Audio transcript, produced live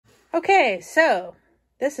Okay, so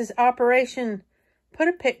this is Operation Put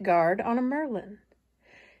a PickGuard on a Merlin.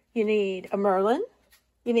 You need a Merlin,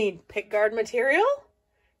 you need PickGuard material,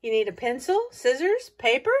 you need a pencil, scissors,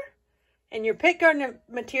 paper, and your PickGuard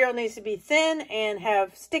material needs to be thin and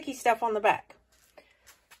have sticky stuff on the back.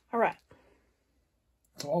 All right.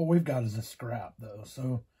 So all we've got is a scrap, though.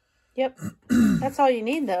 So. Yep. That's all you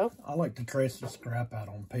need, though. I like to trace the scrap out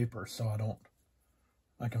on paper so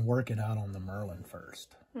I can work it out on the Merlin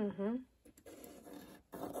first. Mm-hmm.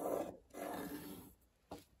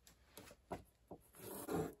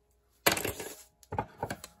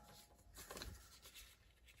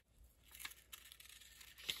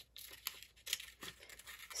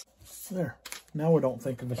 There. Now we don't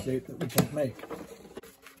think of a shape that we can't make.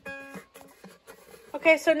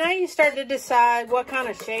 Okay, so now you start to decide what kind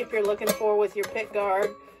of shape you're looking for with your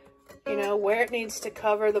PickGuard. You know, where it needs to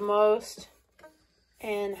cover the most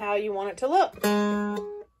and how you want it to look.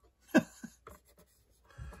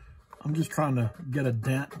 I'm just trying to get a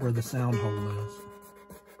dent where the sound hole is.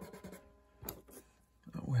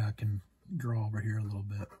 That way I can draw over here a little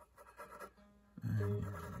bit.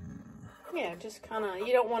 Yeah, just kind of,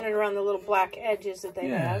 you don't want it around the little black edges that they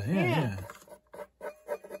have. Yeah.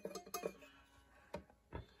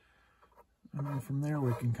 And then from there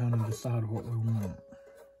we can kind of decide what we want.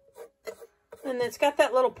 And it's got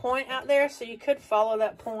that little point out there, so you could follow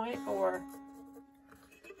that point or...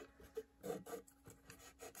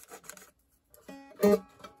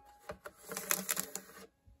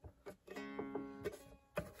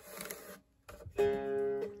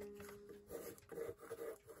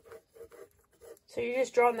 So you're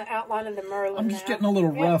just drawing the outline of the Merlin. I'm just getting a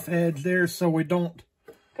little rough edge there so we don't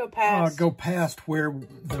go past where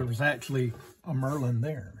there's actually a Merlin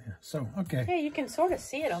there. So, okay. Yeah, you can sort of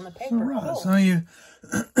see it on the paper. So, right, so you...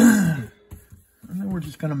 and then we're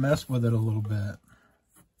just going to mess with it a little bit.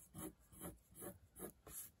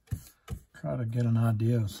 Try to get an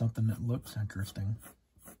idea of something that looks interesting.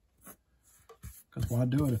 Because why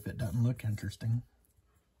do it if it doesn't look interesting?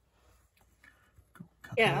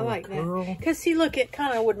 Yeah, I like that. Because, see, look, it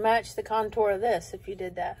kind of would match the contour of this if you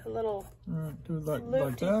did that. A little do like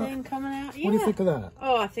that thing coming out. Yeah. What do you think of that?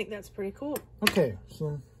 Oh, I think that's pretty cool. Okay,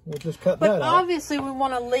 so we'll just cut that out. But obviously, we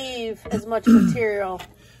want to leave as much material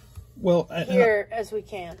here as we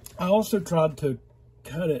can. I also tried to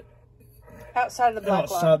cut it outside the black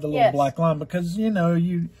line. Outside the little black line because, you know,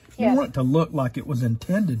 you want it to look like it was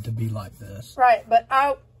intended to be like this. Right, but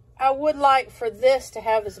I would like for this to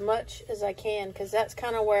have as much as I can because that's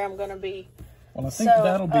kind of where I'm going to be. Well, I think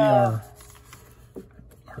that'll be our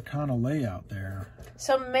kind of layout there.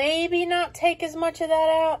 So maybe not take as much of that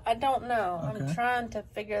out. I don't know. Okay. I'm trying to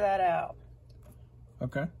figure that out.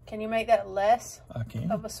 Okay. Can you make that less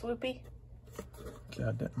of a swoopy? Okay,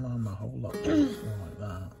 I didn't line my whole up like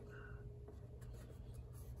that.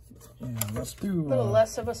 Yeah, let's do... A little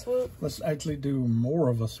less of a swoop? Let's actually do more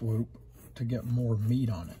of a swoop to get more meat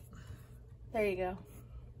on it. There you go.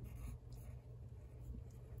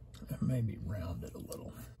 And maybe round it a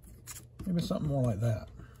little. Maybe something more like that.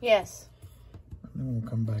 Yes. And then we'll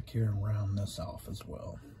come back here and round this off as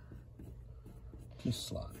well. Just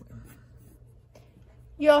slightly.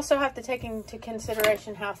 You also have to take into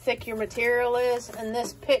consideration how thick your material is. And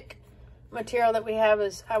this pick material that we have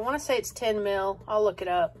is, I want to say it's 10 mil. I'll look it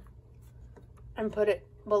up and put it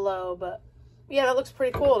below, but yeah, that looks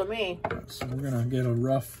pretty cool to me. So we're going to get a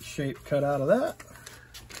rough shape cut out of that.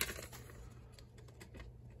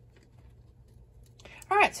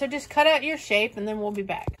 All right, so just cut out your shape and then we'll be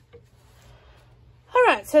back. All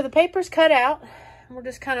right, so the paper's cut out. We're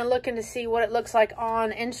just kind of looking to see what it looks like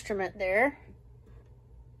on instrument there.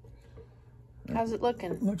 How's it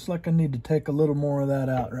looking? It looks like I need to take a little more of that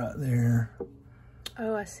out right there.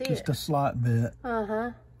 Oh, I see. Just a slight bit.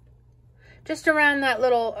 Uh-huh. Just around that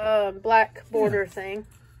little black border thing.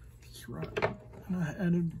 That's right. And I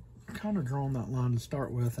had kind of drawn that line to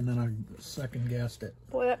start with, and then I second guessed it.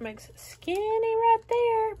 Boy, that makes it skinny right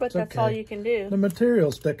there, but that's all you can do. The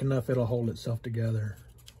material's thick enough, it'll hold itself together.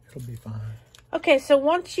 It'll be fine. Okay, so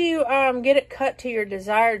once you get it cut to your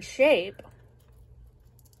desired shape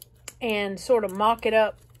and sort of mock it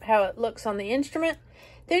up how it looks on the instrument,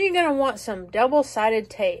 then you're going to want some double-sided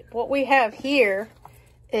tape. What we have here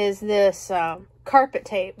is this carpet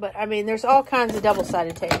tape, but I mean, there's all kinds of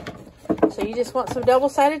double-sided tape. So you just want some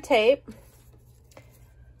double-sided tape.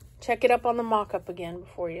 Check it up on the mock-up again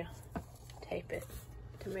before you tape it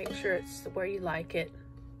to make sure it's where you like it.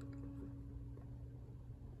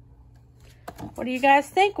 What do you guys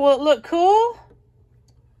think? Will it look cool?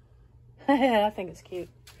 I think it's cute.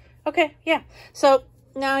 Okay, yeah. So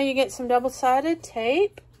now you get some double-sided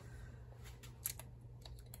tape.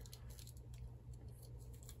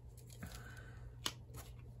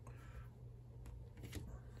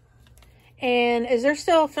 And is there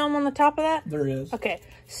still film on the top of that? There is. Okay,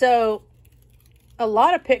 so a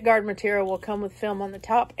lot of PickGuard material will come with film on the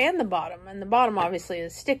top and the bottom. And the bottom obviously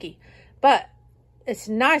is sticky. But it's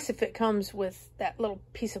nice if it comes with that little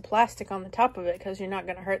piece of plastic on the top of it, because you're not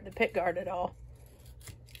going to hurt the PickGuard at all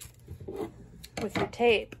with your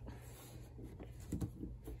tape.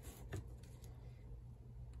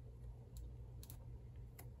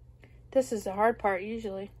 This is the hard part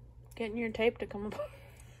usually, getting your tape to come apart.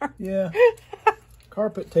 Yeah.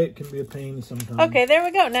 Carpet tape can be a pain sometimes. Okay, there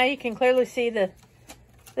we go. Now you can clearly see the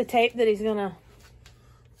tape that he's gonna.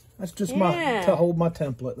 That's just to hold my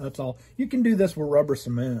template. That's all. You can do this with rubber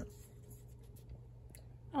cement.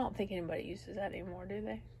 I don't think anybody uses that anymore, do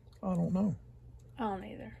they? I don't know. I don't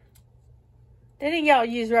either. Didn't y'all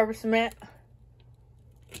use rubber cement?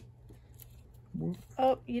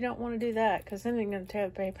 Oh, you don't want to do that, because then you're going to tear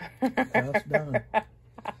the paper. That's done.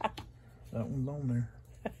 That one's on there.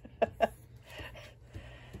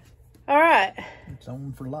 All right. It's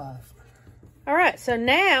on for life. All right, so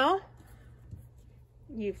now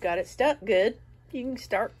you've got it stuck good. You can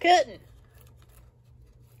start cutting.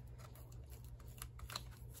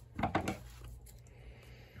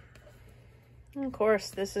 And of course,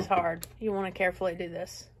 this is hard. You want to carefully do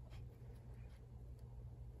this.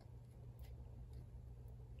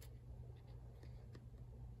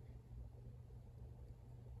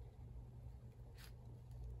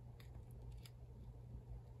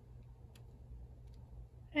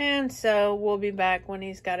 And so we'll be back when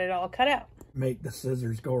he's got it all cut out. Make the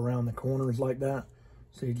scissors go around the corners like that.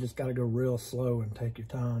 So you just got to go real slow and take your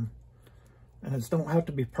time. And it don't have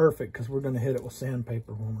to be perfect, because we're going to hit it with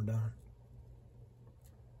sandpaper when we're done.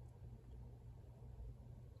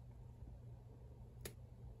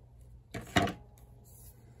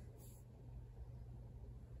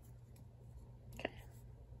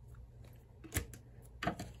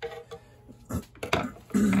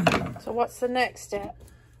 So what's the next step?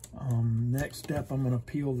 Next step, I'm going to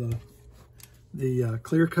peel the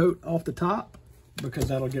clear coat off the top, because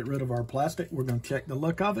that'll get rid of our plastic. We're going to check the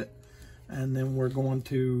look of it, and then we're going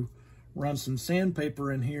to run some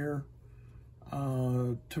sandpaper in here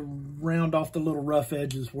to round off the little rough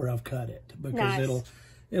edges where I've cut it, because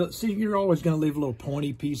it'll see, you're always going to leave little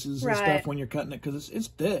pointy pieces and stuff when you're cutting it, because it's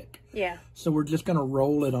thick. Yeah. So we're just going to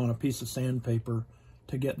roll it on a piece of sandpaper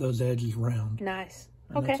to get those edges round. Nice.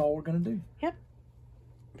 And okay. That's all we're going to do. Yep.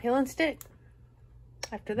 Peel and stick.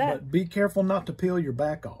 After that. But be careful not to peel your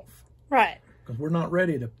back off. Right. Because we're not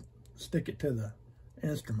ready to stick it to the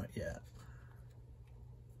instrument yet.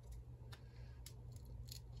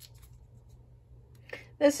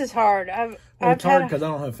 This is hard. It's hard because I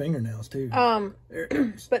don't have fingernails too.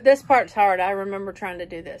 But this part's hard. I remember trying to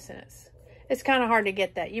do this, and it's kind of hard to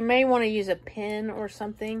get that. You may want to use a pin or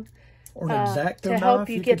something. Or an X-Acto to knife. help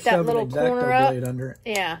you get that little corner up. Blade under it.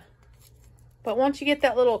 Yeah. But once you get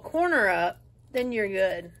that little corner up, then you're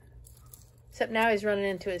good. Except now he's running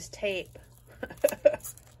into his tape.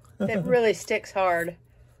 It really sticks hard.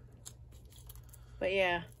 But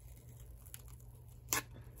yeah.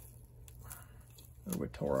 Oh, we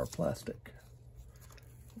tore our plastic.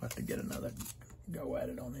 We'll have to get another go at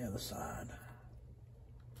it on the other side.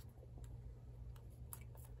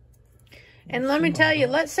 And let me tell you,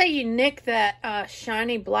 let's say you nick that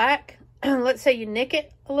shiny black. Let's say you nick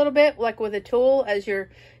it a little bit, like with a tool as you're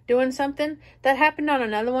doing something. That happened on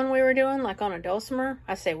another one we were doing, like on a dulcimer.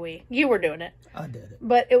 I say we. You were doing it. I did it.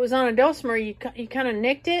 But it was on a dulcimer. You kind of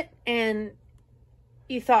nicked it, and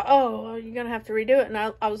you thought, oh, you're going to have to redo it.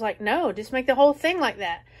 And I was like, no, just make the whole thing like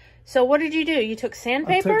that. So what did you do? You took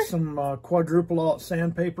sandpaper? I took some quadruple aught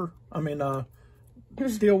sandpaper.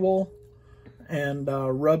 Steel wool. And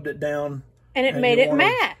rubbed it down. And it made it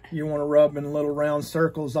matte. You want to rub in little round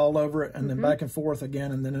circles all over it, and then back and forth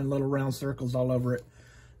again, and then in little round circles all over it.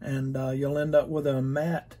 And you'll end up with a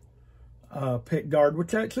matte PickGuard,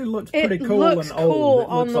 which actually looks pretty cool and old. It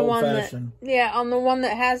looks old-fashioned. Yeah, on the one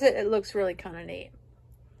that has it, it looks really kind of neat.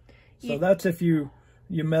 So that's if you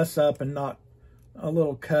mess up and knock a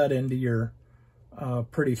little cut into your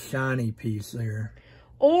pretty shiny piece there.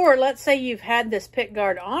 Or let's say you've had this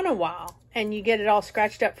PickGuard on a while, and you get it all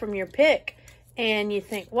scratched up from your pick, and you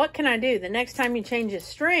think, what can I do? The next time you change the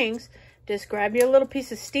strings, just grab your little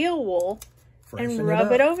piece of steel wool and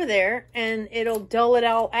rub it over there, and it'll dull it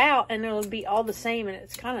all out, and it'll be all the same, and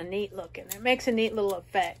it's kind of neat looking. It makes a neat little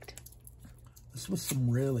effect. This was some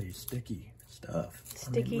really sticky stuff.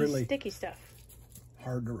 Sticky stuff.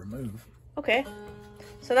 Hard to remove. Okay.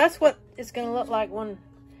 So that's what it's going to look like when...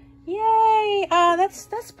 Yay!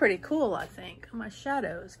 That's pretty cool, I think. My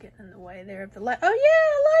shadow is getting in the way there of the light. Oh, yeah,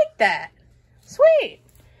 I like that. Sweet.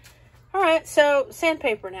 All right, so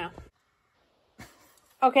sandpaper now.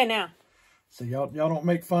 Okay, now. So y'all don't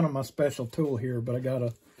make fun of my special tool here, but I got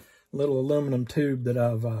a little aluminum tube that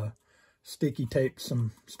I've sticky taped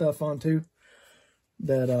some stuff onto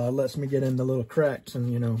that lets me get in the little cracks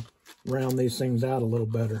and, you know, round these things out a little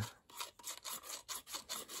better.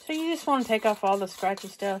 So you just want to take off all the scratchy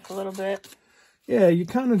stuff a little bit? Yeah, you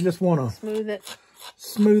kind of just want to smooth it.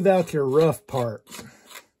 Smooth out your rough part.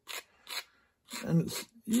 And it's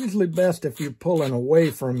usually best if you're pulling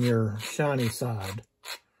away from your shiny side.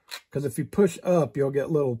 Because if you push up, you'll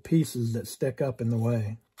get little pieces that stick up in the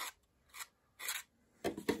way.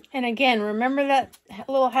 And again, remember that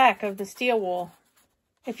little hack of the steel wool.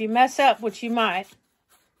 If you mess up, which you might,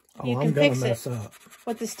 you can fix it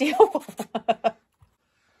with the steel wool.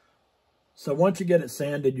 So once you get it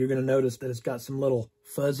sanded, you're going to notice that it's got some little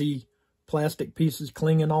fuzzy plastic pieces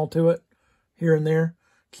clinging all to it here and there.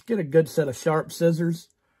 Just get a good set of sharp scissors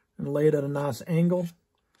and lay it at a nice angle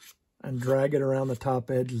and drag it around the top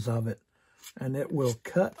edges of it. And it will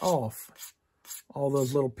cut off all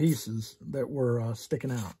those little pieces that were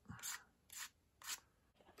sticking out.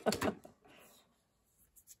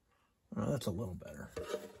 Oh, that's a little better.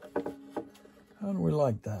 How do we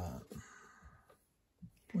like that?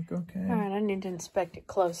 Look okay? All right, I need to inspect it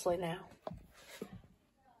closely now.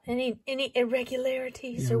 Any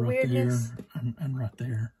irregularities or right weirdness? There and right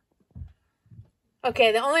there.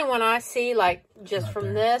 Okay, the only one I see, like, just right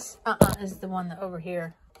from there. This, is the one that over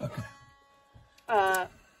here. Okay. I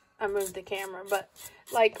moved the camera, but,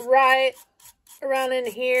 like, right around in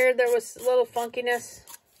here, there was a little funkiness.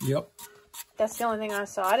 Yep. That's the only thing I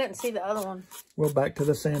saw. I didn't see the other one. Well, back to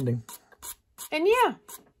the sanding. And, yeah,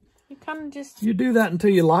 you kind of just... You do that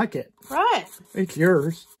until you like it. Right. It's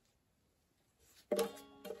yours.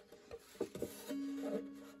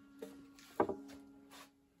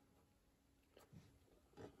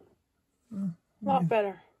 Lot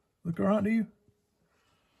better. Look all right to you?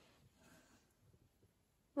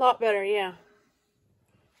 Lot better, yeah.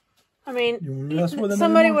 I mean,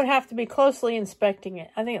 somebody would have to be closely inspecting it.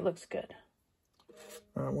 I think it looks good.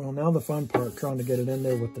 All right, well, now the fun part, trying to get it in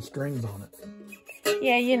there with the strings on it.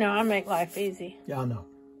 Yeah, you know, I make life easy. Yeah, I know.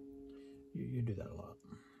 You do that a lot.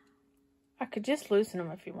 I could just loosen them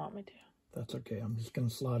if you want me to. That's okay. I'm just going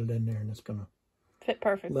to slide it in there, and it's going to fit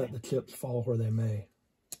perfectly. Let the chips fall where they may.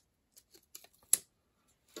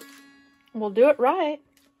 We'll do it right.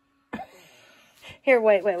 Here,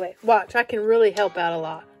 wait. Watch, I can really help out a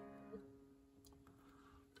lot.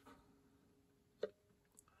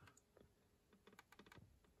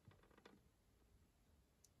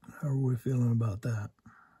 How are we feeling about that?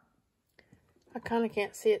 I kind of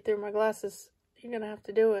can't see it through my glasses. You're going to have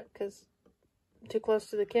to do it because I'm too close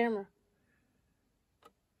to the camera.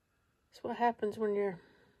 That's what happens when you're...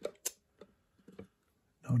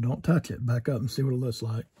 No, don't touch it. Back up and see what it looks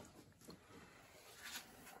like.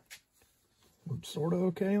 Looks sort of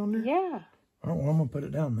okay on there? Yeah. All right, well, I'm going to put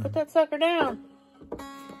it down then. Put that sucker down.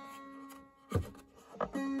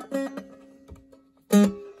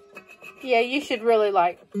 Yeah, you should really,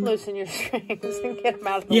 like, loosen your strings and get them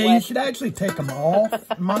out of the way. Yeah, you should actually take them off.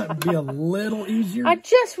 It might be a little easier. I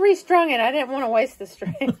just restrung it. I didn't want to waste the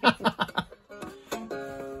string.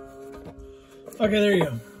 Okay, there you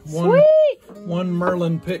go. Sweet! One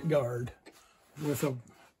Merlin PickGuard with a...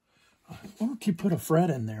 Why don't you put a fret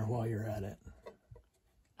in there while you're at it?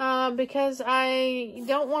 Because I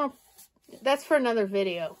don't want to... That's for another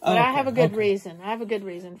video. But okay, I have a good reason. I have a good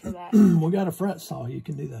reason for that. We got a fret saw. You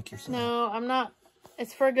can do that yourself. No, I'm not.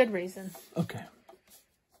 It's for a good reason. Okay.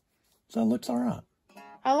 So it looks all right.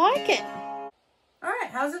 I like it. All right.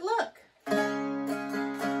 How's it look?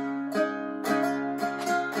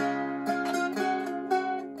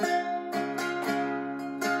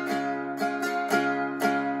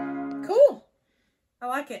 Cool. I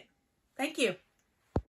like it. Thank you.